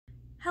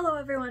Hello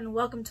everyone,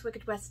 welcome to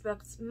Wicked West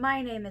Books.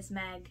 My name is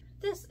Meg.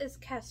 This is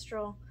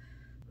Kestrel,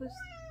 who's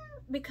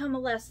become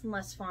less and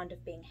less fond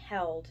of being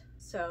held,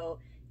 so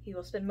he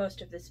will spend most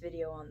of this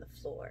video on the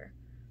floor.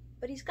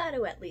 But he's got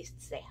to at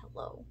least say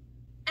hello.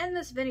 And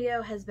this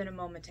video has been a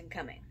moment in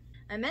coming.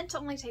 I meant to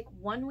only take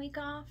 1 week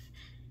off,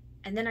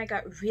 and then I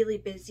got really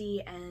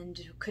busy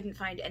and couldn't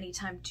find any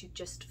time to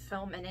just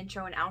film an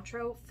intro and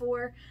outro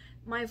for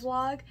my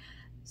vlog.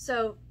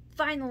 So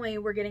finally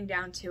we're getting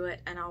down to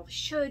it, and I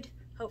should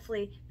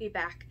hopefully be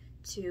back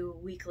to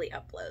weekly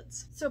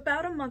uploads. So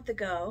about a month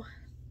ago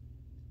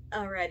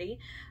already,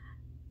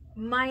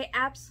 my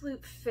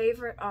absolute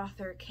favorite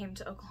author came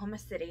to Oklahoma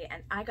City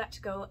and I got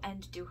to go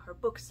and do her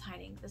book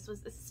signing. This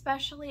was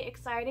especially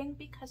exciting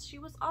because she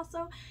was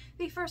also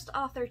the first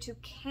author to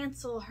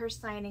cancel her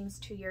signings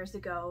 2 years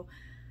ago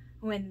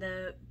when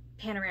the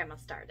panorama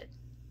started.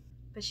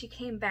 But she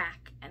came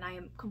back and I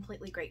am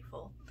completely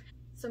grateful.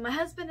 So my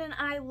husband and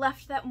I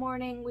left that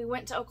morning. We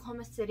went to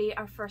Oklahoma City.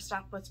 Our first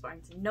stop was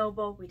Barnes &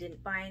 Noble. We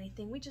didn't buy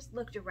anything. We just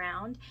looked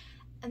around.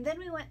 And then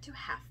we went to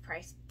Half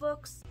Price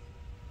Books.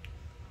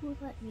 Who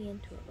let me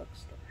into a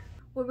bookstore?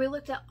 Where we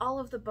looked at all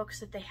of the books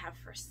that they have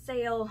for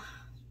sale.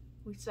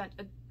 We spent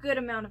a good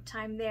amount of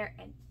time there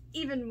and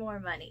even more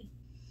money.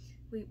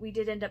 We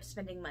did end up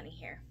spending money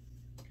here.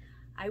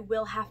 I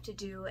will have to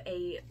do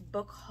a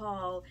book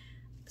haul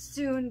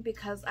soon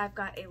because I've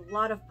got a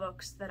lot of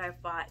books that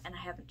I've bought and I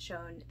haven't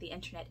shown the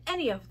internet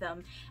any of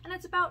them, and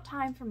it's about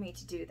time for me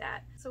to do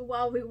that. So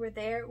while we were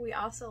there, we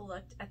also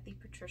looked at the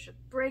Patricia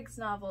Briggs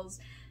novels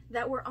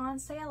that were on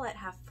sale at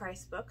Half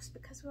Price Books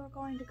because we were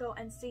going to go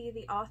and see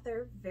the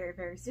author very,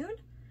 very soon.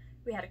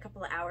 We had a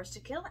couple of hours to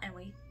kill and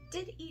we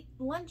did eat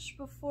lunch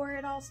before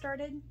it all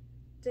started.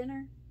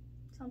 Dinner,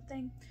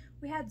 something.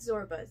 We had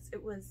Zorba's.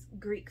 It was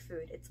Greek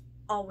food. It's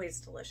always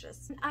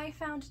delicious. And I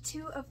found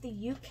 2 of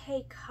the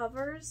UK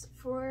covers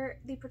for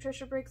the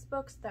Patricia Briggs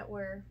books that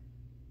were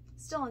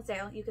still on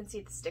sale. You can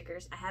see the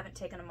stickers. I haven't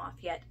taken them off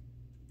yet.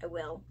 I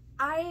will.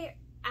 I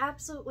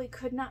absolutely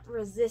could not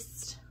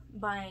resist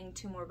buying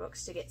 2 more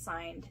books to get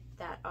signed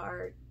that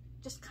are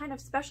just kind of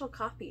special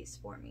copies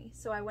for me.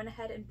 So I went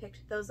ahead and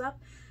picked those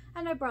up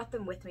and I brought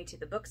them with me to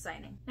the book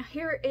signing. Now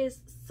here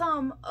is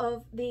some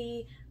of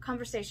the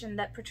conversation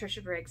that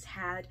Patricia Briggs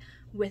had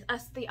with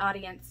us, the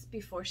audience,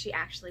 before she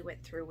actually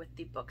went through with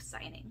the book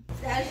signing.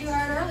 As you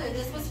heard earlier,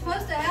 this was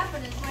supposed to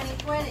happen in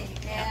 2020,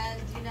 and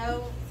you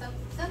know,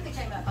 something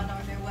came up, I don't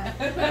remember what.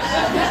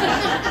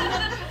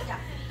 Yeah.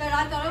 But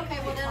I thought, okay,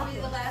 well that'll be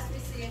the last we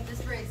see of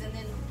Miss Briggs, and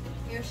then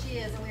here she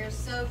is, and we are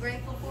so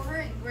grateful for her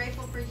and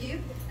grateful for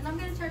you, and I'm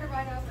going to turn it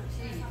right over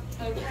to you.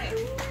 Okay.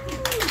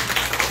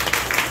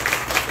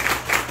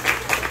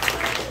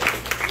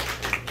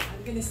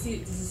 I'm going to see,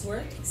 does this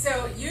work?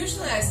 So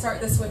usually I start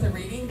this with a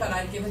reading, but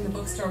I've given the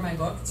bookstore my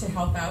book to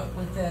help out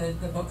with the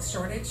book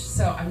shortage,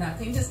 so I'm not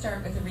going to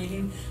start with a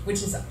reading,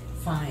 which is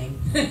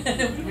fine.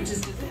 Which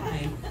is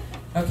fine.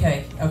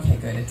 Okay,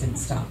 good, it didn't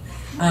stop.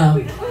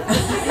 Okay,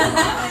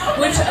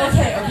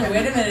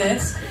 wait a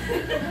minute.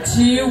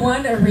 Do you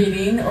want a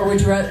reading, or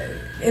would you rather,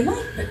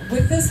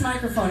 with this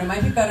microphone, it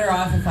might be better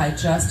off if I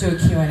just do a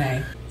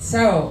Q&A.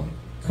 So,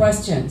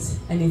 questions.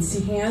 I need to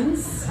see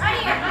hands.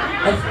 Right here.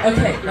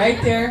 Okay, right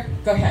there.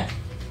 Go ahead.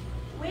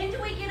 When do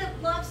we get a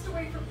love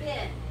story for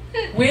Ben?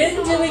 When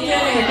do we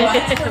get a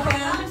what for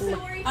Ben?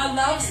 A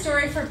love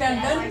story for Ben.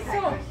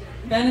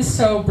 Ben is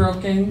so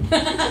broken.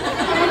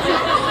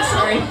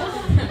 Sorry.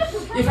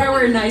 If I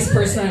were a nice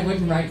person, I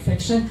wouldn't write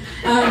fiction.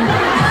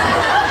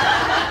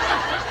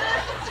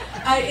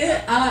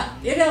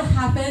 It'll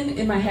happen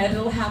in my head.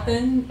 It'll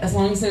happen as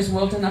long as there's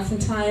willed enough in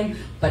time,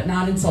 but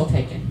not in Soul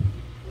Taken.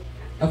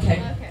 Okay.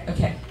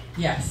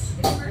 Yes.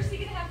 Is Mercy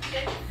going to have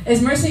kids?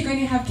 Is Mercy going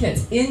to have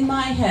kids? In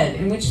my head,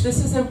 in which this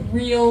is a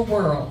real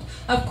world.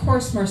 Of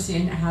course Mercy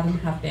and Adam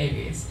have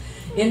babies.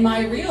 In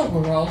my real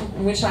world,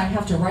 in which I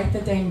have to write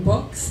the dang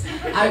books,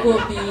 I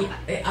would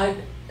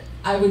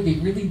be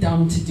really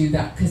dumb to do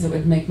that because it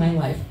would make my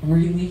life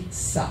really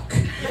suck.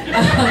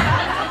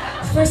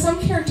 For some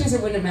characters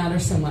it wouldn't matter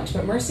so much,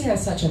 but Mercy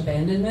has such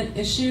abandonment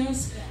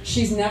issues.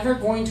 She's never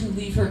going to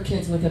leave her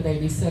kids with a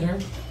babysitter.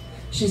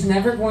 She's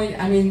never going,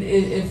 I mean,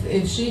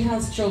 if she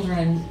has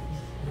children,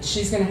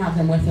 she's going to have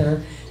them with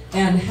her.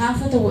 And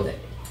half of the,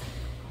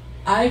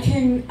 I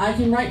can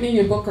write maybe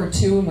a book or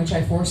 2 in which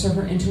I force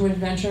her into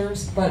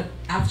adventures, but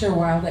after a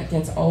while that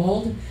gets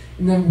old.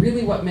 And then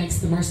really what makes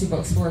the Mercy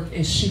books work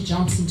is she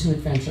jumps into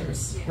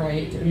adventures,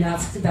 right? And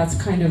that's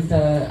kind of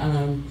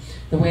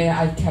the way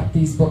I've kept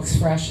these books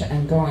fresh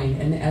and going.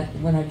 And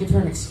when I give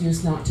her an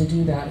excuse not to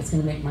do that, it's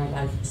going to make my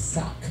life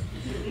suck.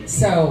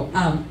 So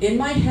in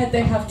my head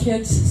they have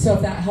kids, so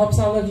if that helps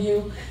all of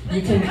you,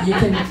 you can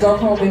go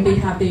home and be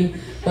happy,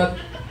 but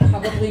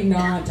probably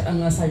not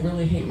unless I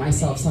really hate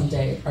myself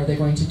someday. Are they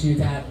going to do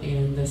that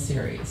in the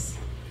series?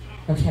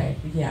 Okay,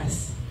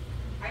 yes.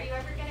 Are you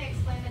ever going to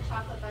explain the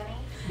chocolate bunny?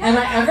 Am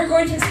I ever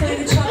going to explain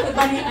the chocolate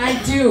bunny?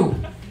 I do.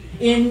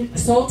 In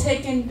Soul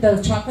Taken,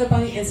 the chocolate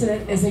bunny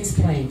incident is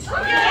explained.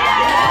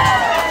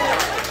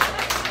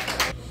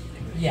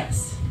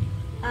 Yes.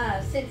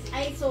 Since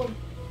Ansel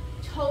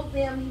told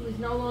them he was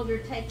no longer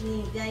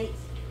taking any dates.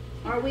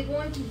 Are we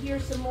going to hear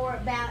some more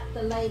about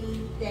the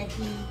lady that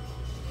he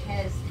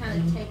has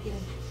kind of taken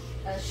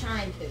a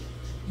shine to?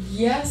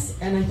 Yes,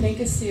 and I think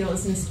a seal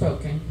is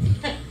misspoken.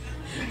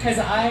 Because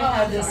I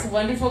had this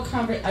wonderful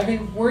conversation. I've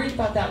been worried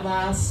about that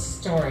last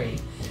story,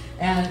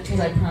 and because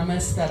I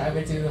promised that I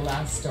would do the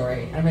last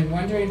story. I've been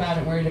wondering about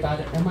it, worried about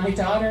it, and my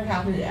daughter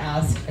happened to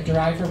ask a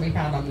driver we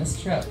had on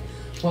this trip,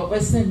 what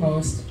was the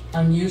most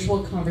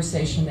unusual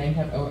conversation they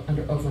had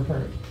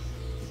overheard?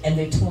 And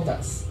they told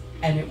us,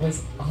 and it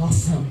was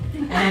awesome.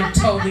 And I'm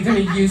totally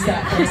going to use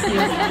that for a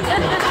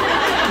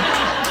seal's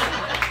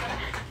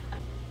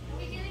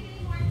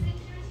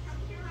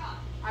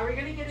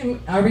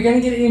Are we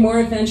going to get any more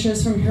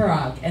adventures from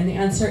Hurok? And the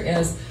answer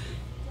is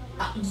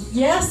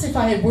yes, if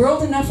I had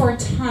world enough or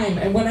time.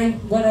 And what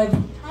I've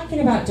been talking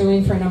about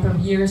doing for a number of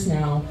years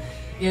now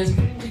is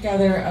putting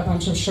together a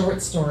bunch of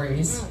short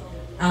stories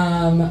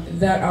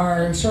that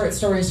are short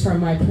stories from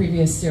my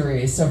previous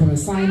series. So from the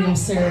Sign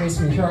series,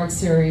 from the Hurok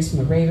series, from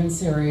the Raven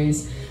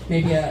series,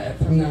 maybe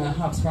from the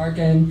Hobbs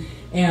Bargain,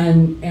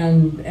 and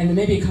then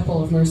maybe a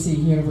couple of Mercy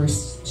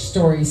Universe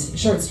stories,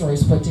 short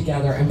stories put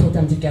together and put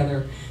them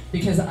together.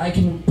 Because I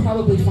can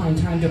probably find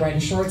time to write a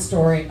short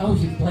story. Oh,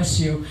 bless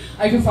you.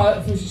 I can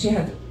follow. She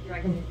had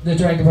the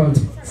Dragon Bones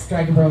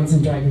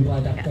and Dragon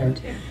Blood up there.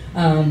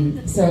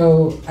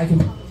 So I can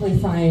probably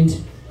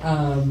find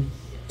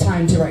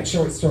time to write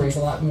short stories a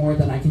lot more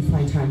than I can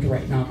find time to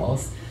write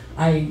novels.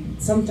 At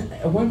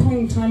one point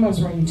in time, I was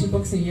writing 2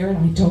 books a year, and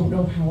I don't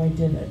know how I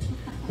did it.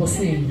 We'll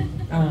see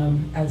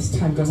as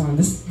time goes on.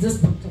 This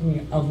book took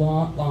me a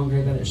lot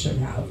longer than it should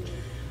have.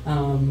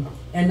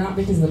 And not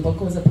because the book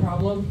was a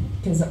problem,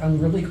 because I'm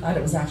really glad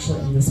it was actually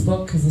in this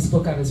book, because this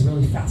book I was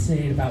really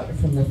fascinated about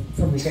from the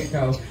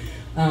get-go.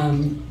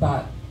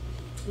 But,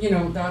 you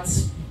know,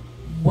 that's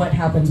what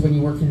happens when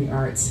you work in the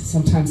arts.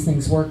 Sometimes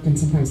things work and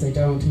sometimes they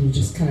don't, and you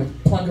just kind of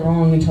plug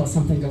along until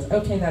something goes,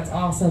 okay, that's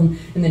awesome,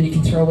 and then you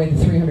can throw away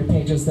the 300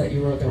 pages that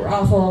you wrote that were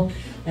awful,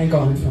 and go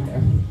on from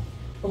there.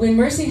 When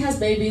Mercy has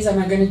babies, I'm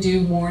going to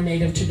do more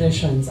Native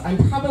traditions. I'm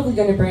probably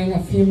going to bring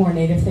a few more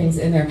Native things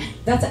in there.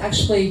 That's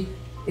actually...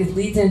 It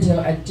leads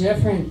into a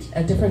different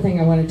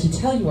thing I wanted to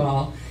tell you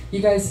all.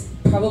 You guys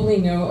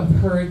probably have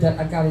heard that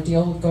I've got a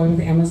deal going with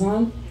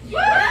Amazon.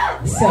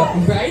 So,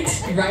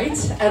 right?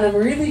 And I'm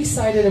really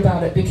excited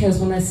about it because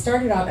when I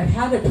started out, I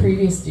had a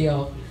previous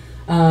deal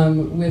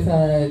with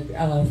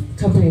a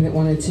company that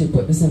wanted to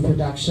put this in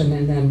production,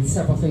 and then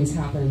several things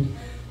happened.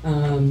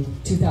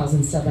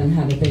 2007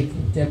 had a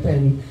big dip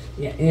in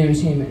the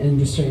entertainment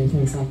industry and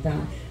things like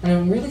that. And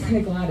I'm really kind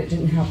of glad it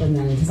didn't happen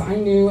then, because I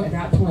knew at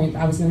that point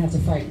I was going to have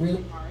to fight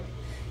really hard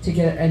to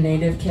get a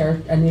native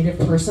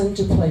person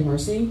to play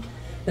Mercy.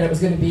 That it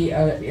was going to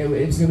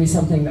be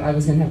something that I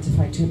was going to have to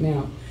fight tooth and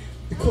nail.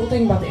 The cool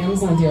thing about the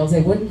Amazon deal is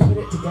they wouldn't put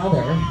it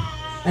together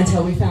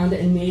until we found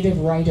a native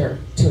writer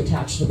to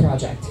attach to the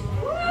project. So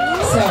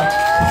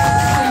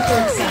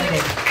super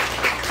excited.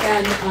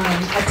 And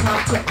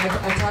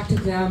I've talked to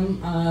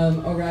them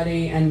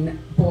already, and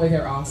boy,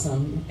 they're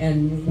awesome.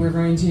 And we're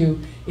going to,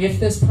 if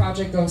this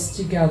project goes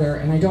together,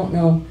 and I don't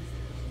know,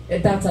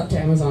 that's up to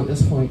Amazon at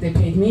this point. They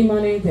paid me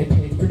money, they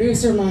paid the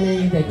producer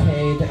money, they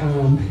paid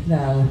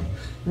the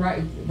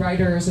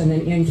writers, and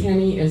then Ian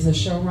Kenny is the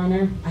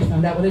showrunner. I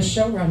found out what a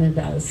showrunner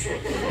does.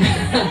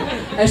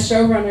 A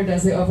showrunner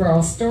does the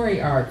overall story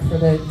arc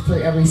for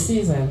every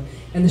season.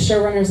 And the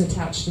showrunners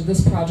attached to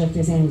this project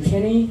is Anne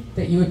Kinney,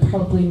 that you would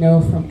probably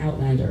know from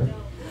Outlander.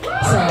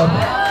 So,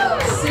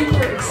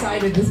 super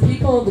excited.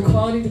 The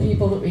quality of the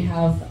people that we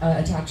have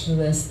attached to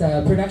this,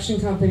 the production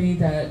company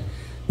that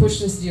pushed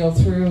this deal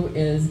through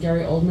is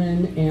Gary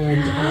Oldman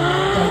and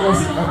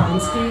Douglas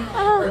Urbanski,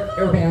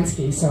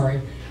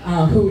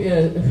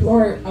 who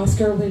are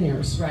Oscar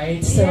winners,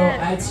 right? So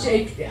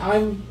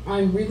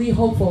I'm really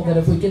hopeful that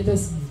if we get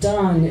this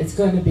done, it's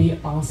going to be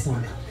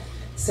awesome.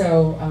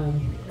 So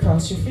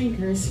cross your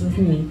fingers with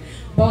me.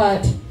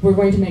 But we're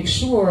going to make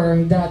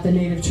sure that the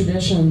Native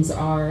traditions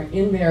are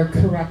in there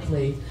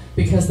correctly,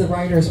 because the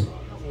writers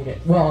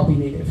will all be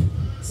Native.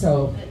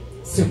 So,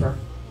 super.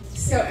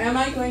 So am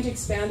I going to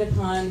expand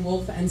upon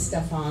Wolf and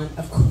Stefan?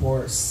 Of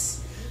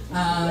course.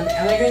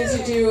 Am I going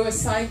to do a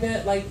side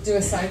bit, like do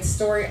a side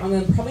story on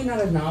them? Probably not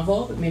a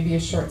novel, but maybe a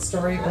short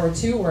story or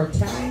 2 or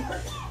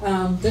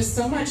 10. There's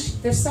so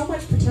much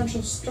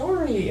potential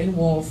story in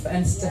Wolf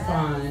and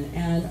Stefan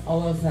and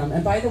all of them.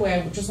 And by the way,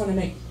 I just want to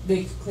make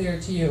clear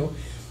to you,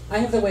 I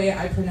have the way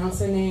I pronounce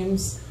their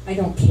names. I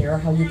don't care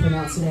how you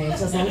pronounce their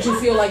names. As long as you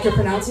feel like you're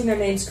pronouncing their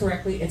names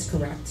correctly, it's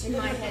correct.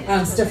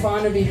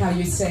 Stefan would be how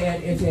you say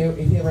it if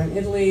they were in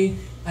Italy.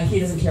 He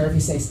doesn't care if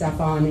you say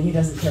Stefan, and he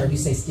doesn't care if you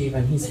say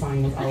Stephen. He's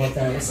fine with all of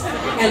those.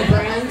 And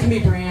Bran can be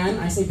Bran.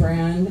 I say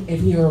Bran.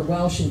 If you were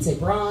Welsh, you'd say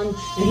Bran, and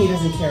he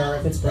doesn't care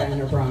if it's Bran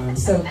or Bran.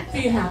 So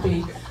be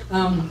happy.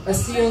 A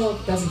seal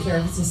doesn't care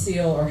if it's a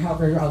seal or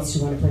however else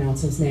you want to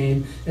pronounce his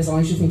name. As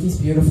long as you think he's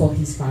beautiful,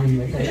 he's fine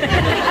with it.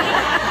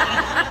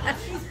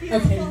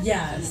 Okay,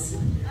 yes.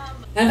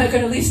 Am I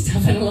going to leave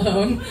Stefan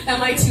alone?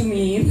 Am I too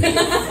mean?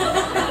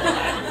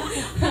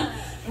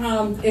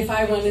 If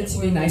I wanted to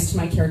be nice to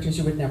my characters,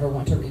 you would never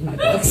want to read my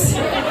books.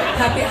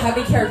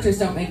 Happy characters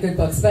don't make good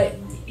books, but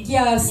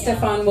yeah,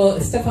 Stefan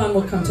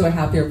will come to a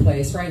happier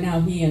place. Right now,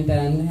 he and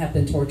Ben have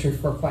been tortured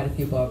for quite a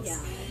few books,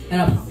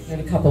 and I'll probably get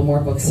a couple more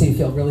books so you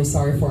feel really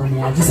sorry for him,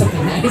 and I'll do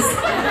something nice.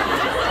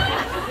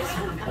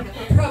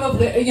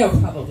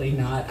 Probably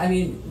not. I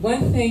mean,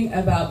 one thing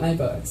about my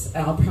books,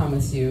 and I'll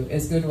promise you,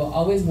 is good will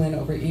always win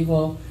over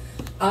evil.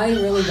 I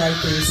really write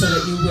these so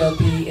that you will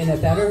be in a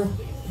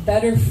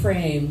better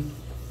frame.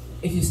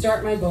 If you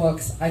start my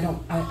books,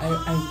 I'm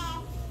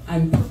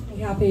perfectly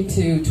happy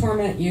to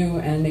torment you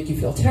and make you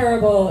feel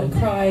terrible and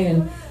cry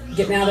and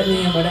get mad at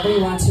me and whatever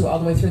you want to all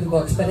the way through the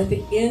books. But at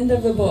the end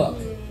of the book,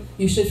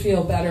 you should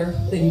feel better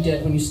than you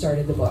did when you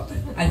started the book.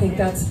 I think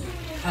that's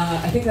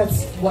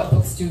what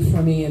books do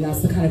for me, and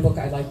that's the kind of book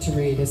I like to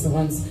read. Is the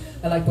ones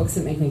I like books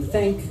that make me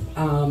think.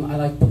 I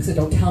like books that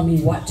don't tell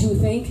me what to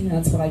think, and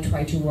that's what I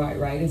try to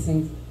write. I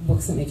think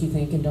books that make you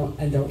think and don't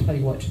tell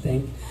you what to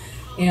think,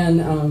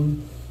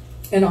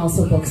 and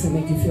also books that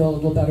make you feel a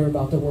little better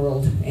about the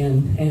world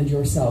and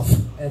yourself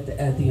at the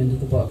end of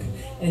the book.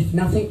 And if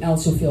nothing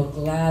else, you'll feel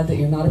glad that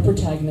you're not a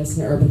protagonist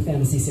in an urban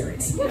fantasy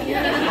series.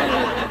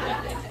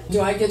 Do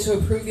I get to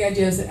approve the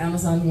ideas that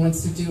Amazon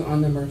wants to do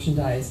on the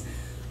merchandise?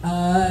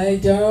 I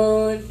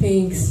don't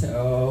think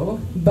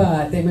so,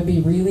 but they would be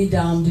really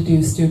dumb to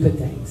do stupid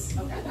things.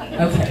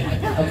 Okay.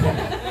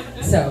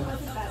 So,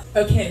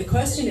 the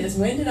question is,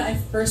 when did I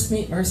first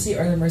meet Mercy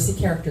or the Mercy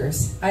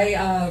characters?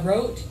 I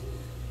wrote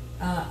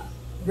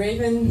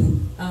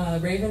Raven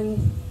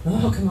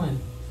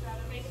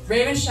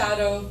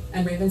Shadow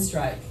and Raven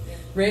Strike.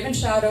 Raven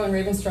Shadow and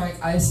Raven Strike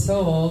I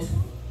sold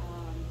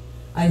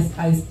as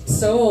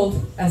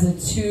a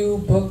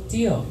 2-book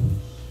deal.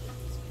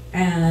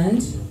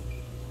 And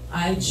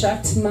I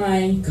checked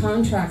my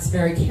contracts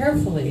very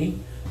carefully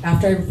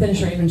after I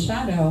finished Raven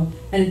Shadow,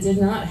 and it did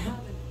not have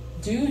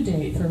a due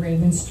date for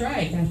Raven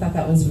Strike. And I thought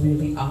that was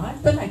really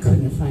odd, but I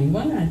couldn't find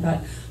one. And I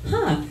thought,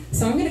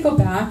 so I'm going to go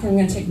back and I'm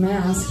going to take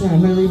masks, and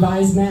I'm going to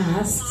revise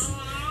masks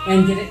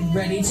and get it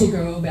ready to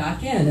go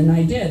back in. And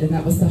I did, and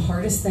that was the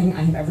hardest thing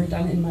I have ever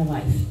done in my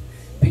life,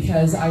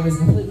 because I was a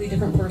completely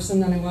different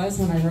person than I was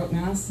when I wrote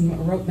masks.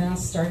 And wrote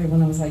masks started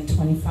when I was like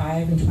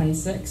 25 and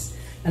 26.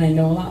 And I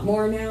know a lot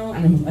more now,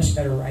 and I'm a much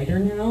better writer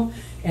now.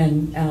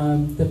 And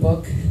the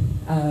book,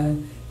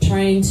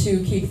 trying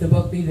to keep the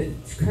book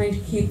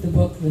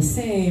the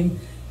same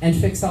and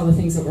fix all the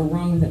things that were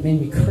wrong with it made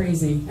me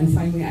crazy. And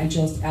finally, I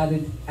just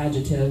added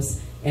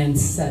adjectives and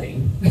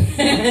setting,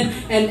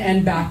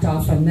 and backed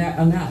off on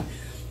that.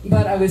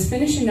 But I was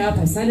finishing up.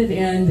 I sent it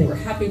in. They were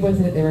happy with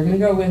it. They were going to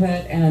go with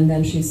it. And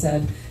then she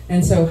said,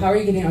 "And so, how are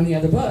you getting on the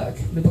other book?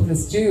 The book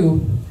that's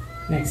due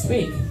next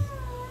week."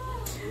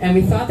 And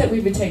we thought that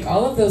we would take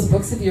all of those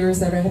books of yours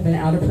that have been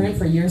out of print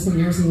for years and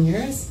years and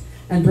years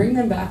and bring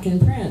them back in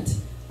print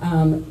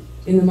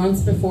in the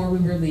months before we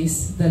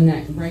release the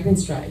next Raven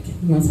Strike.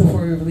 The months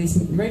before we release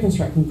Raven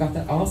Strike, we've got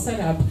that all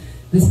set up.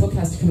 This book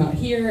has to come out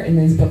here, and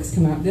these books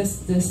come out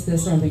this,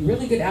 and I'll be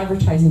really good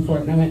advertising for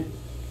it. And I went,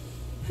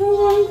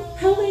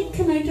 how late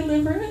can I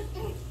deliver it?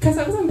 Because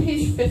I was on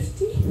page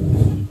 50.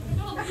 And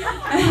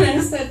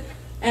I said,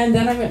 and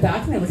then I went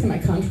back and I looked at my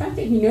contract,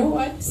 and you know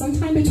what?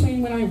 Sometime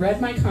between when I read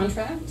my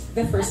contract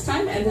the first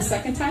time and the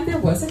second time, there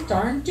was a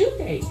darn due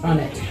date on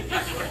it.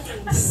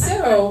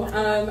 So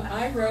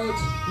I wrote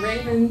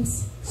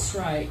Raven's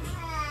Strike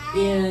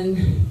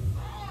in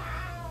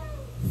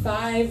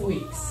 5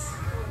 weeks.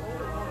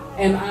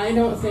 And I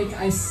don't think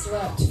I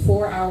slept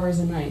 4 hours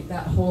a night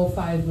that whole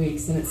 5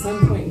 weeks. And at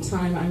some point in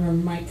time, I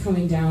remember Mike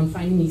coming down,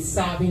 finding me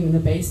sobbing in the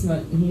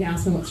basement, and he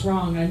asked me what's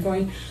wrong. And I'm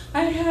going,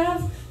 I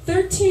have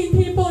 13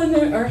 people in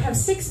there, or have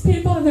 6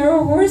 people, and there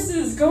are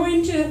horses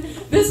going to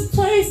this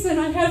place, and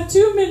I have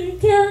too many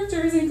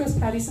characters. And he goes,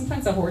 Patty,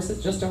 sometimes a horse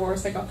is just a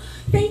horse. I go,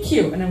 thank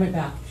you, and I went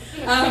back.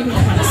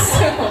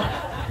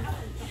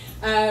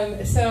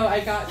 So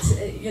I got,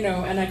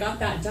 and I got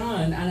that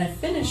done, and I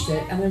finished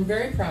it, and I'm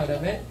very proud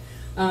of it.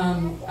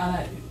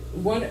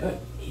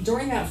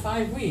 During that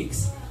 5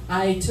 weeks,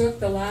 I took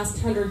the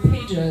last 100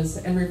 pages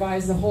and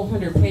revised the whole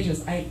 100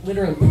 pages. I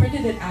literally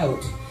printed it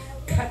out,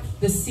 cut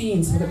the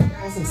scenes with a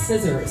pair of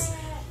scissors,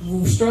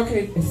 stuck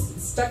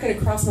it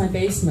across my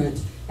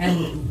basement,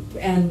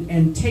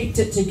 and taped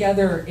it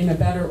together in a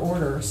better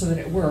order so that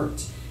it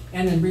worked,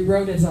 and then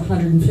rewrote it as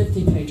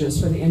 150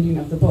 pages for the ending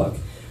of the book.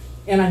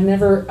 And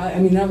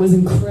that was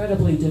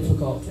incredibly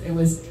difficult. It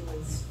was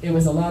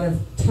a lot of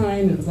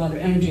time, it was a lot of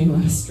energy, and a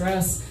lot of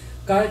stress.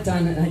 Got it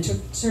done, and I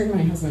turned to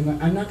my husband and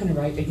went, I'm not going to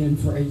write again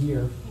for a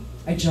year.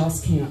 I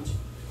just can't.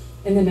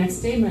 And the next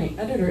day, my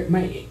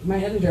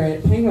editor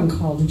at Penguin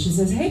called, and she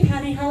says, hey,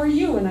 Patty, how are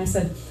you? And I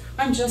said,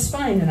 I'm just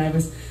fine. And I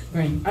was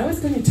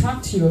going to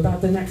talk to you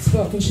about the next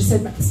book. And she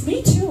said,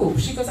 me too.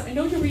 She goes, I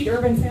know you read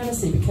urban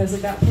fantasy, because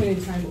at that point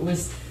in time, it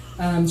was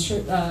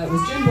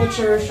Jim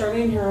Butcher,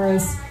 Charlene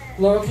Harris,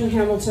 Laura K.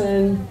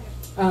 Hamilton.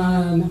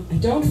 I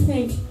don't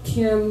think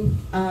Kim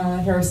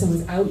Harrison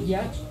was out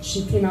yet.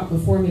 She came out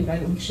before me, but I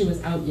don't think she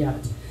was out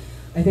yet.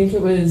 I think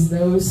it was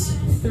those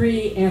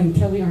 3 and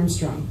Kelly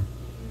Armstrong.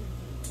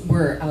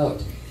 were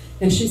out.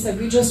 And she said,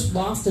 we just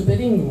lost a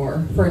bidding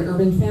war for an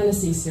urban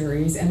fantasy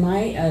series, and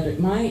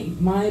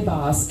my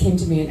boss came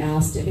to me and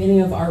asked if any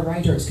of our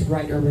writers could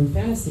write urban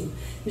fantasy.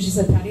 And she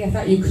said, Patty, I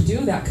thought you could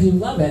do that because you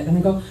love it. And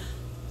I go,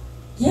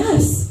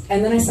 yes.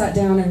 And then I sat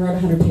down and wrote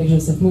 100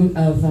 pages of Moon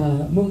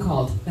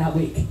Called that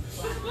week.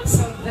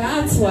 So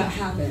that's what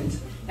happened.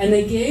 And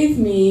they gave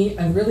me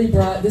a really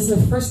broad, this is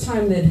the first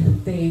time that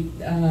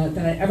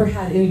that I ever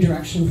had any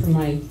direction from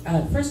my,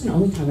 first and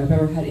only time I've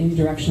ever had any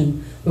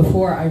direction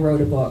before I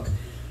wrote a book.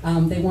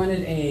 They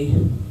wanted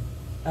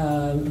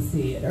let's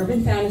see, an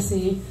urban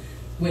fantasy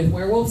with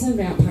werewolves and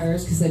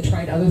vampires, because they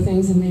tried other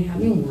things and they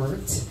hadn't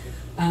worked.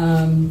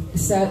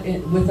 Set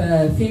with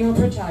a female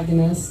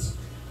protagonist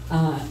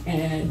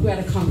and who had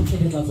a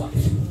complicated love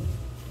life.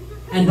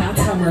 And that's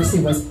how Mercy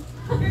was.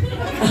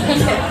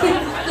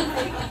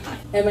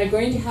 Am I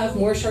going to have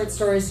more short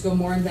stories to go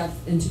more in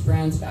depth into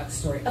Bran's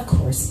backstory? Of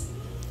course.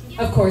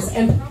 Of course,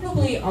 and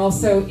probably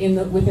also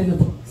within the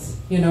books.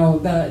 You know,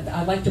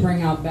 I'd like to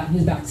bring out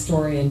his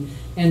backstory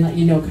and let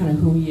you know kind of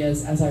who he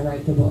is as I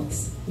write the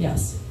books.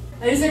 Yes.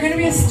 Is there going to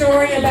be a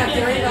story about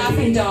Gary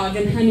Laughing Dog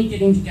and Honey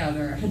getting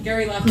together?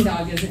 Gary Laughing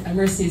Dog is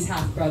Mercy's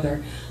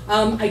half-brother.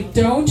 I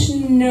don't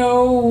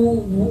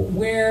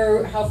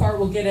know how far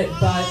we'll get it,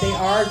 but they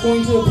are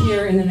going to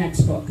appear in the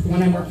next book, the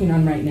one I'm working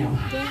on right now.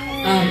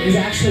 Is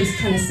actually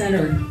kind of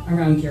centered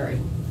around Gary.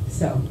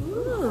 So,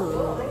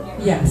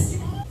 yes.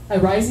 A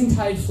rising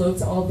tide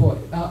floats all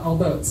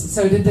boats.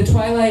 So did the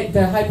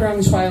hype around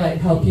the Twilight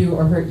help you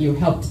or hurt you?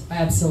 Helped,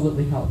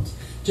 absolutely helped.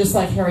 Just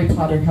like Harry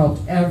Potter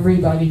helped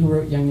everybody who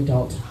wrote young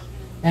adult.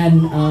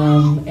 And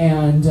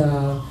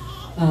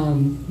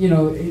you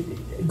know,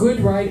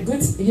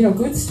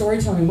 good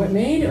storytelling. What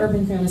made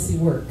urban fantasy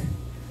work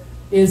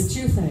is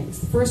two things.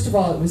 First of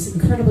all, it was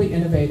incredibly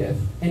innovative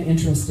and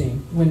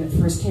interesting when it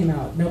first came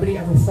out. Nobody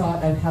ever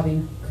thought of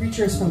having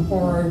creatures from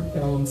horror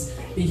films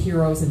be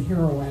heroes and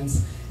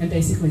heroines and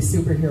basically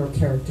superhero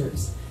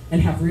characters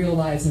and have real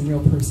lives and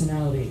real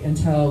personality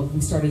until we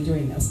started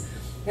doing this.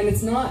 And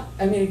it's not,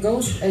 I mean, it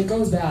goes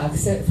back.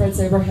 Fred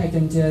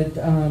Saberhagen did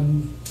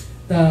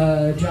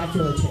the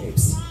Dracula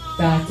tapes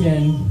back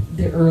in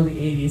the early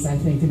 80s, I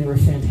think, and they were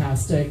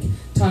fantastic.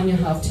 Tanya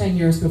Huff, 10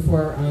 years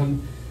before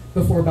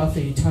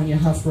Buffy, Tanya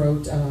Huff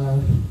wrote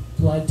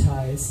Blood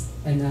Ties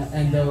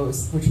and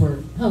those, which were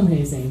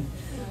amazing.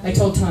 I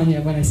told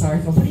Tanya when I saw her,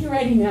 I go, what are you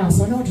writing now?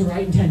 So I know what to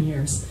write in 10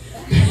 years.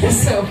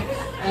 So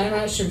I'm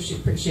not sure she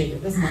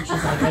appreciated it as much as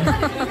I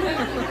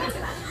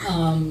did.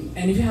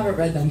 And if you haven't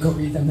read them, go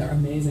read them. They're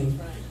amazing.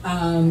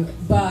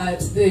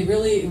 But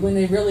when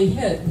they really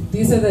hit,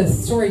 these are the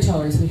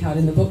storytellers we had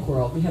in the book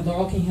world. We had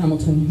Laurel K.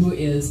 Hamilton, who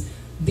is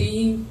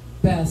the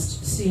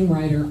best scene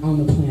writer on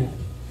the planet.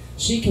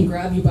 She can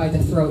grab you by the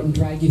throat and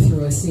drag you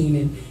through a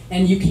scene,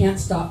 and you can't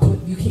stop.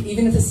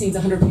 Even if the scene's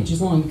 100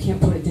 pages long, you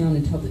can't put it down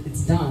until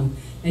it's done,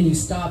 and you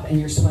stop and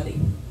you're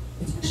sweating.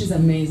 She's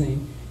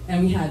amazing.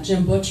 And we had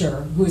Jim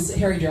Butcher, who's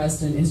Harry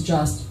Dresden, is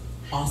just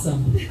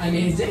awesome. I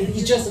mean,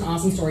 he's just an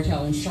awesome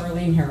storyteller. And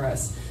Charlene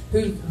Harris,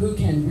 who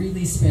can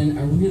really spin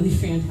a really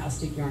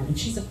fantastic yarn, and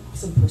she's an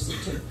awesome person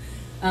too.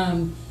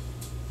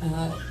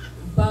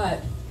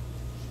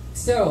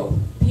 So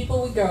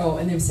people would go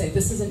and they would say,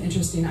 this is an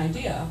interesting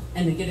idea,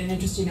 and they get an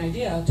interesting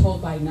idea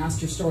told by a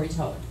master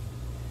storyteller.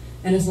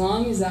 And as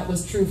long as that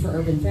was true for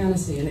urban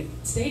fantasy, and it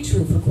stayed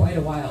true for quite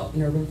a while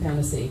in urban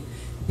fantasy,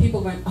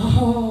 people went,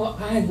 oh,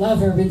 I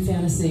love urban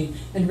fantasy.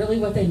 And really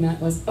what they meant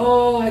was,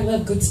 oh, I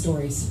love good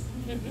stories.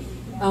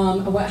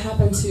 What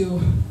happened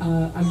to,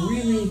 I'm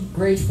really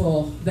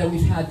grateful that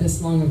we've had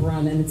this long of a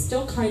run, and it's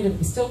still kind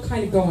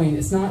of going.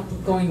 It's not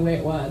going the way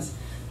it was,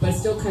 but it's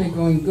still kind of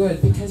going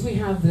good because we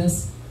have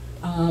this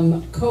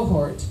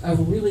cohort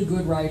of really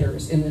good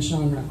writers in the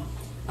genre.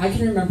 I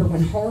can remember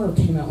when horror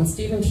came out, when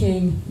Stephen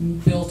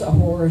King built a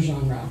horror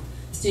genre.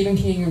 Stephen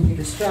King and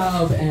Peter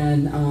Straub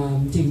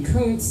and Dean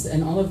Koontz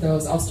and all of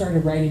those all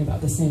started writing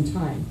about the same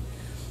time.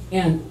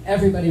 And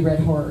everybody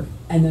read horror.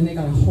 And then they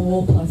got a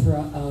whole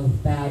plethora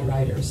of bad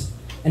writers.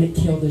 And it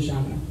killed the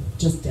genre,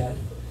 just dead.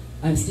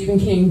 Stephen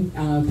King,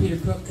 Peter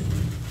Cook,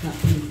 not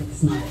Peter Cook,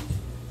 it's not it.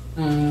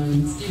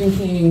 Stephen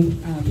King,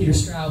 Peter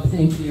Straub,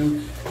 thank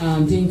you.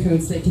 Dean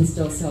Koontz, they can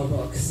still sell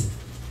books.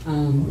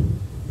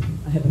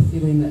 I have a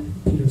feeling that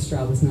Peter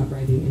Straub is not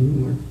writing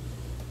anymore.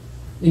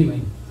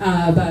 Anyway,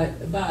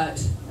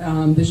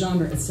 the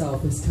genre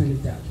itself is kind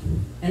of dead.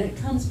 And it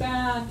comes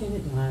back and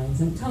it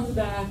dies, and it comes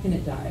back and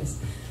it dies.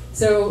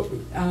 So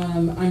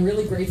I'm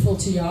really grateful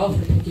to y'all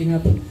for picking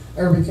up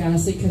urban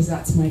fantasy because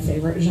that's my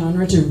favorite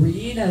genre to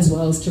read as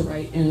well as to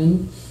write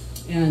in.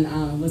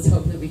 And let's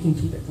hope that we can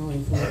keep it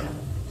going forward.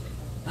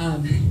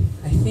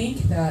 I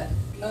think that,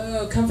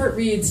 comfort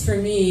reads for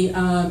me,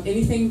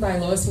 anything by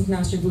Lois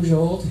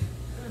McMaster-Bujold.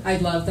 I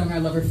love them. I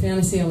love her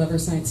fantasy. I love her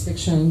science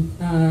fiction.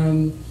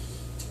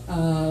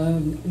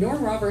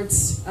 Norm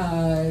Roberts'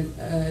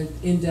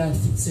 In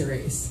Death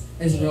series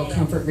is a real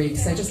comfort read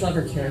because I just love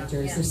her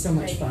characters. They're so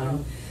much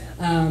fun.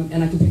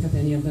 And I can pick up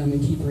any of them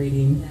and keep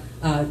reading.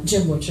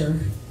 Jim Butcher,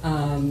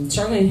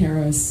 Charlene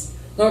Harris,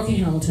 Laurel K.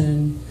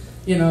 Hamilton,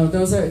 You know,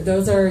 those are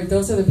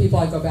the people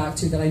I go back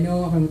to that I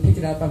know if I'm gonna pick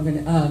it up. I'm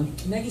gonna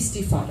Maggie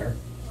Stiefvater,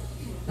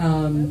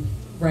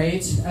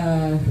 right?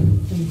 Let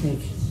me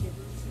think.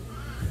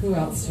 Who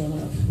else do I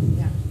love?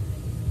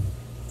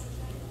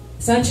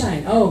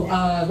 Sunshine. Oh,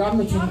 Robin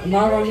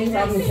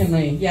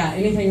McKinley. Yeah,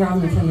 anything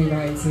Robin McKinley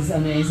writes is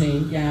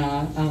amazing.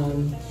 Yeah.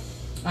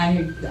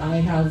 I've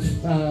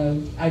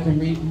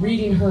been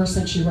reading her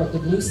since she wrote The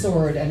Blue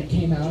Sword, and it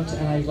came out,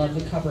 and I love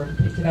the cover.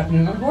 I picked it up, and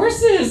I'm like,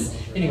 horses!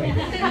 Anyway.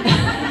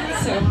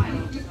 So,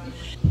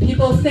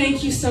 people,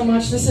 thank you so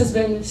much. This has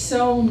been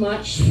so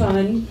much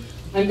fun.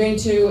 I'm going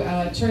to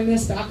turn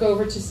this back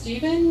over to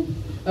Stephen.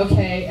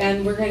 Okay,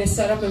 and we're going to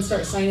set up and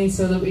start signing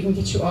so that we can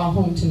get you all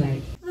home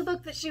tonight. The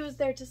book that she was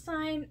there to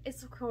sign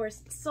is, of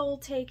course, Soul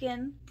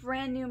Taken,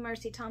 brand new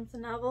Mercy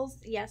Thompson novels.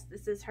 Yes,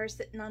 this is her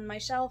sitting on my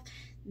shelf.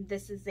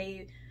 This is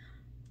a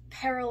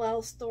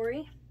parallel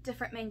story,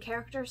 different main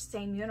characters,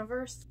 same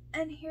universe.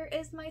 And here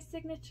is my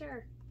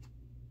signature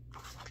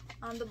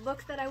on the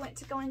book that I went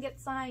to go and get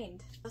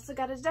signed. Also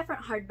got a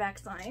different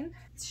hardback sign,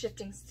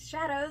 Shifting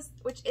Shadows,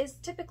 which is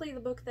typically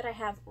the book that I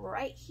have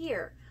right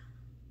here.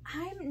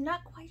 I'm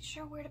not quite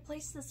sure where to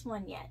place this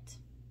one yet.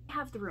 I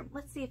have the room.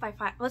 Let's see if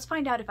let's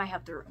find out if I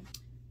have the room.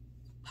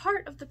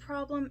 Part of the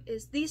problem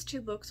is these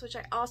two books, which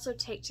I also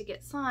take to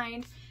get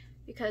signed,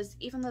 because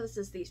even though this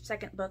is the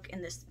second book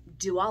in this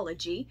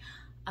duology,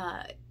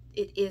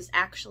 it is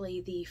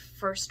actually the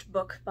first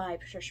book by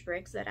Patricia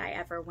Briggs that I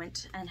ever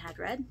went and had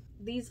read.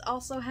 These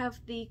also have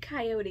the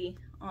coyote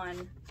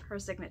on her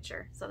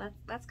signature, so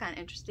that's kind of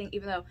interesting,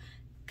 even though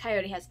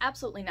coyote has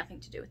absolutely nothing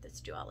to do with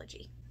this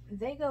duology.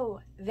 They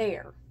go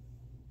there.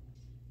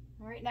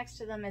 Right next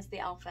to them is the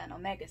Alpha and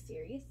Omega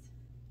series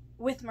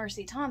with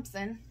Mercy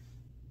Thompson.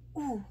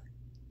 Ooh,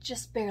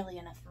 just barely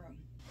enough room.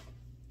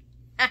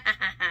 Ha ha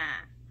ha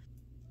ha.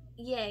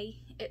 Yay,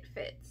 it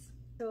fits.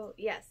 So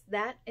yes,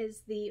 that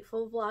is the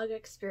full vlog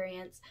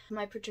experience,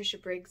 my Patricia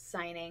Briggs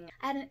signing.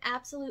 I had an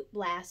absolute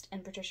blast,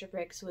 and Patricia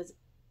Briggs was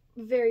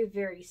very,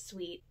 very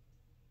sweet.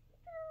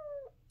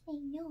 I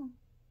know.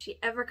 If she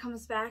ever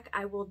comes back,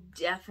 I will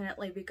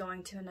definitely be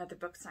going to another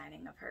book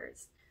signing of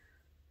hers.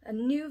 A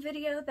new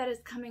video that is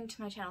coming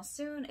to my channel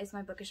soon is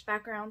my bookish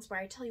backgrounds, where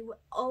I tell you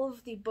what all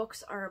of the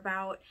books are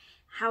about,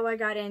 how I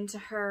got into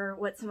her,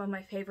 what some of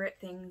my favorite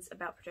things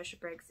about Patricia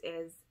Briggs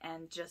is,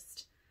 and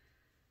just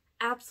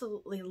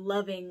absolutely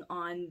loving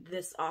on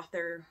this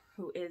author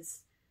who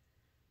is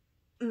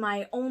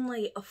my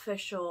only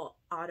official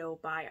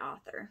auto-buy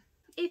author.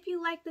 If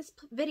you like this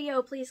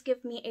video, please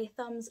give me a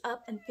thumbs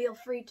up and feel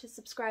free to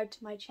subscribe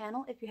to my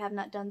channel if you have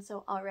not done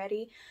so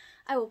already.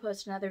 I will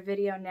post another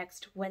video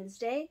next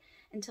Wednesday.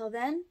 Until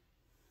then,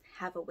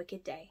 have a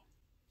wicked day.